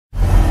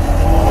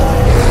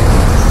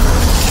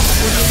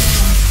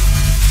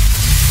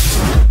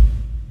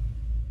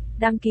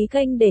đăng ký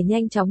kênh để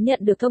nhanh chóng nhận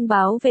được thông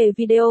báo về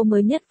video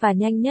mới nhất và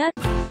nhanh nhất.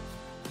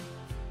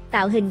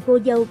 Tạo hình cô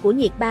dâu của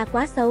Nhiệt Ba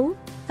quá xấu,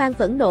 fan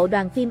phẫn nộ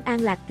đoàn phim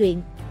An Lạc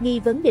Truyện, nghi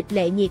vấn Địch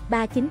Lệ Nhiệt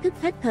Ba chính thức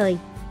hết thời,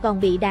 còn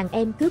bị đàn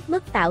em cướp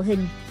mất tạo hình,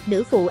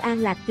 nữ phụ An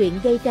Lạc Truyện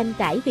gây tranh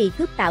cãi vì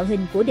cướp tạo hình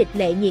của Địch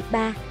Lệ Nhiệt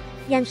Ba.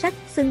 Nhan sắc,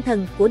 xưng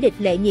thần của Địch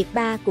Lệ Nhiệt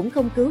Ba cũng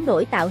không cứu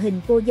nổi tạo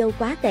hình cô dâu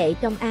quá tệ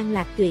trong An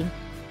Lạc Truyện.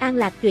 An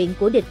Lạc Truyện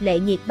của Địch Lệ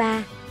Nhiệt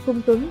Ba,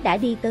 Cung Tuấn đã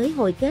đi tới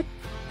hồi kết.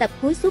 Tập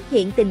cuối xuất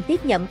hiện tình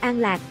tiết nhậm An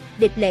Lạc,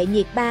 Địch Lệ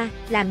Nhiệt Ba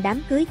làm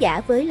đám cưới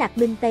giả với Lạc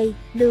Minh Tây,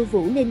 Lưu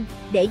Vũ Ninh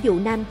để dụ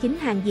nam chính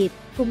Hàng Diệp,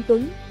 Cung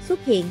Tuấn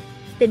xuất hiện.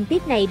 Tình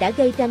tiết này đã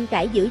gây tranh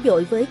cãi dữ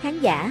dội với khán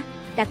giả,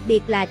 đặc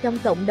biệt là trong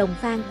cộng đồng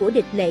fan của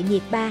Địch Lệ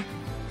Nhiệt Ba.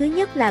 Thứ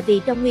nhất là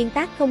vì trong nguyên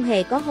tắc không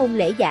hề có hôn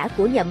lễ giả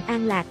của nhậm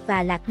An Lạc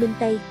và Lạc Minh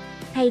Tây.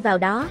 Thay vào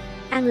đó,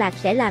 An Lạc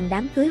sẽ làm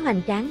đám cưới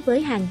hoành tráng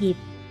với Hàng Diệp.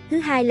 Thứ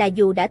hai là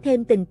dù đã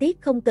thêm tình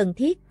tiết không cần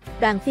thiết,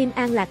 đoàn phim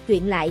An Lạc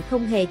Truyện lại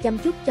không hề chăm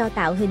chút cho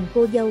tạo hình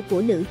cô dâu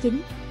của nữ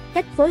chính.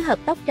 Cách phối hợp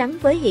tóc trắng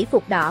với hỷ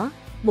phục đỏ,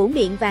 mũ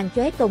miệng vàng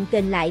chóe cồng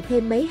kềnh lại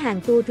thêm mấy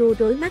hàng tua rua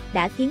rối mắt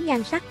đã khiến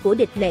nhan sắc của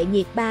Địch Lệ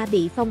Nhiệt Ba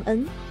bị phong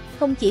ấn.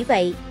 Không chỉ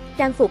vậy,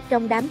 trang phục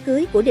trong đám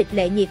cưới của Địch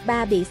Lệ Nhiệt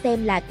Ba bị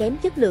xem là kém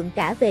chất lượng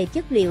cả về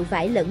chất liệu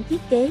vải lẫn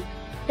thiết kế.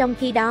 Trong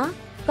khi đó,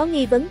 có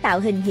nghi vấn tạo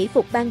hình hỷ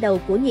phục ban đầu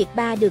của Nhiệt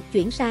Ba được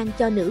chuyển sang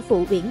cho nữ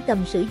phụ Uyển Cầm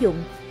sử dụng.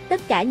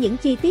 Tất cả những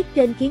chi tiết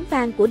trên khiến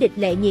fan của Địch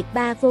Lệ Nhiệt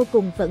Ba vô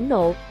cùng phẫn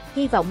nộ,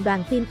 hy vọng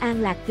đoàn phim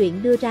An Lạc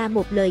Truyện đưa ra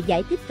một lời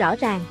giải thích rõ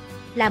ràng.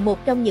 Là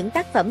một trong những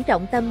tác phẩm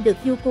trọng tâm được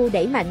Youku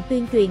đẩy mạnh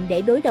tuyên truyền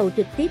để đối đầu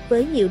trực tiếp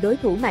với nhiều đối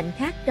thủ mạnh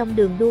khác trong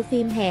đường đua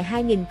phim hè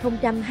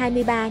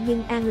 2023,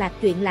 nhưng An Lạc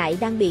Truyện lại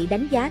đang bị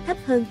đánh giá thấp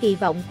hơn kỳ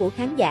vọng của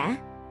khán giả.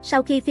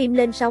 Sau khi phim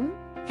lên sóng,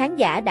 khán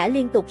giả đã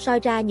liên tục soi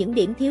ra những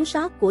điểm thiếu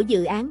sót của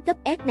dự án cấp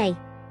S này.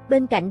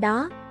 Bên cạnh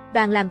đó,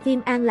 đoàn làm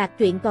phim An Lạc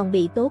Truyện còn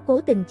bị tố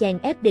cố tình chèn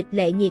ép Địch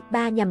Lệ Nhiệt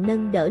Ba nhằm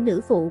nâng đỡ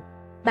nữ phụ.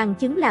 Bằng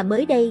chứng là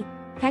mới đây,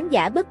 khán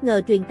giả bất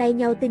ngờ truyền tay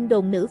nhau tin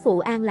đồn nữ phụ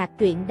An Lạc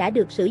Truyện đã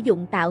được sử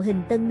dụng tạo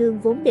hình tân nương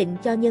vốn định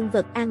cho nhân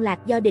vật An Lạc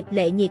do Địch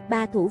Lệ Nhiệt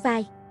Ba thủ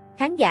vai.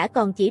 Khán giả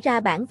còn chỉ ra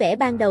bản vẽ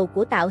ban đầu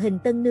của tạo hình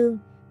tân nương,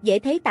 dễ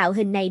thấy tạo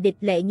hình này Địch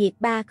Lệ Nhiệt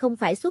Ba không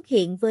phải xuất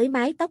hiện với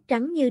mái tóc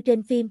trắng như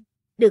trên phim.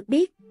 Được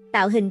biết,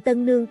 tạo hình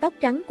tân nương tóc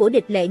trắng của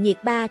Địch Lệ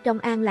Nhiệt Ba trong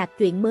An Lạc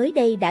Truyện mới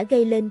đây đã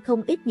gây lên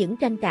không ít những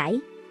tranh cãi.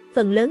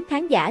 Phần lớn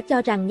khán giả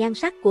cho rằng nhan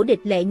sắc của Địch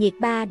Lệ Nhiệt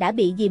Ba đã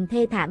bị dìm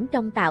thê thảm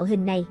trong tạo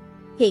hình này.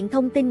 Hiện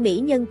thông tin mỹ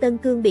nhân Tân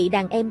Cương bị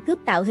đàn em cướp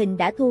tạo hình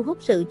đã thu hút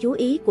sự chú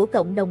ý của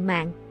cộng đồng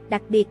mạng,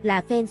 đặc biệt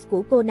là fans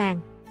của cô nàng.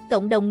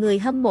 Cộng đồng người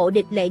hâm mộ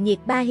Địch Lệ Nhiệt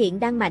Ba hiện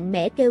đang mạnh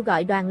mẽ kêu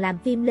gọi đoàn làm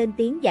phim lên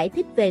tiếng giải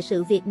thích về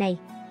sự việc này.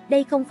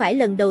 Đây không phải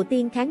lần đầu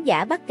tiên khán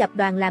giả bắt gặp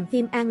đoàn làm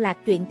phim An Lạc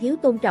Truyện thiếu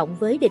tôn trọng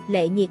với Địch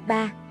Lệ Nhiệt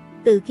Ba.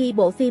 Từ khi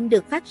bộ phim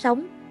được phát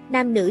sóng,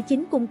 nam nữ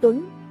chính Cung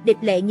Tuấn, Địch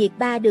Lệ Nhiệt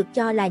Ba được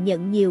cho là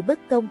nhận nhiều bất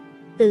công.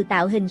 Từ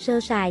tạo hình sơ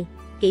sài,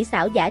 kỹ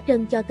xảo giả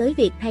trân cho tới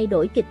việc thay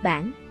đổi kịch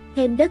bản,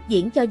 thêm đất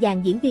diễn cho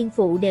dàn diễn viên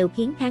phụ đều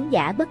khiến khán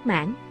giả bất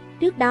mãn.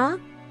 Trước đó,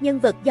 nhân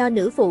vật do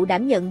nữ phụ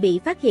đảm nhận bị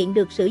phát hiện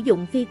được sử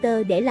dụng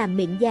filter để làm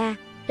miệng da,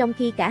 trong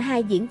khi cả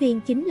hai diễn viên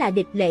chính là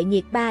Địch Lệ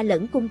Nhiệt Ba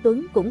lẫn Cung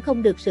Tuấn cũng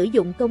không được sử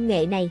dụng công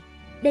nghệ này.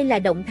 Đây là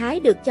động thái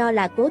được cho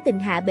là cố tình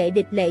hạ bệ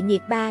Địch Lệ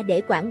Nhiệt Ba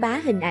để quảng bá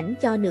hình ảnh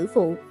cho nữ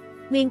phụ.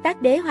 Nguyên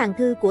tác Đế Hoàng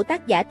Thư của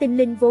tác giả Tinh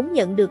Linh vốn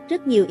nhận được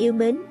rất nhiều yêu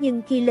mến,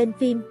 nhưng khi lên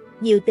phim,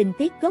 nhiều tình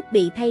tiết gốc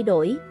bị thay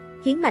đổi,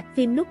 khiến mạch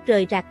phim lúc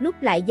rời rạc lúc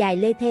lại dài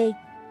lê thê,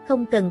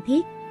 không cần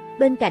thiết.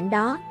 Bên cạnh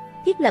đó,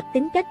 thiết lập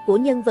tính cách của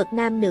nhân vật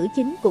nam nữ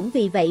chính cũng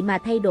vì vậy mà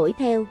thay đổi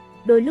theo,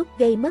 đôi lúc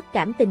gây mất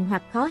cảm tình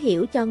hoặc khó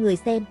hiểu cho người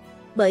xem.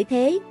 Bởi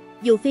thế,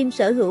 dù phim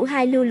sở hữu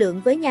hai lưu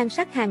lượng với nhan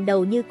sắc hàng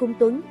đầu như Cung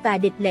Tuấn và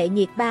Địch Lệ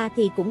Nhiệt Ba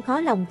thì cũng khó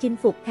lòng chinh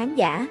phục khán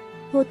giả,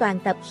 thua toàn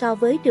tập so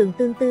với Trường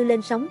Tương Tư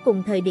lên sóng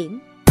cùng thời điểm.